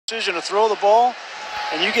decision to throw the ball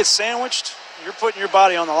and you get sandwiched, you're putting your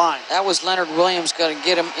body on the line. That was Leonard Williams going to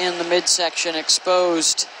get him in the midsection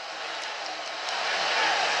exposed.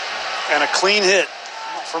 And a clean hit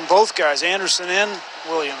from both guys, Anderson and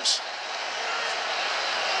Williams.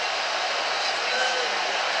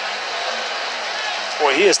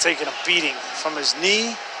 Boy, he has taken a beating from his knee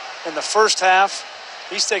in the first half.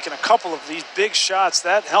 He's taken a couple of these big shots.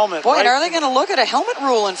 That helmet. Boy, and are they going to look at a helmet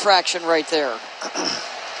rule infraction right there?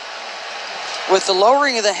 With the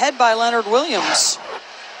lowering of the head by Leonard Williams.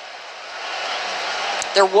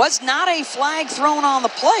 There was not a flag thrown on the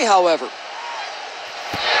play, however.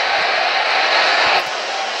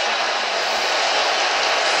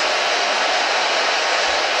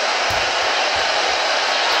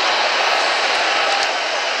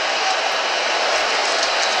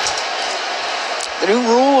 The new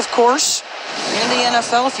rule, of course, in the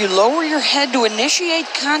NFL, if you lower your head to initiate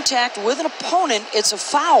contact with an opponent, it's a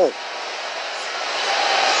foul.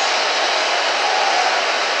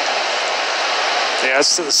 Yeah,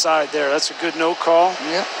 that's to the side there. That's a good no call.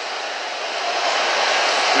 Yep.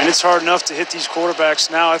 I mean, it's hard enough to hit these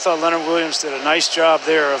quarterbacks now. I thought Leonard Williams did a nice job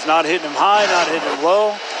there of not hitting him high, not hitting him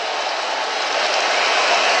low.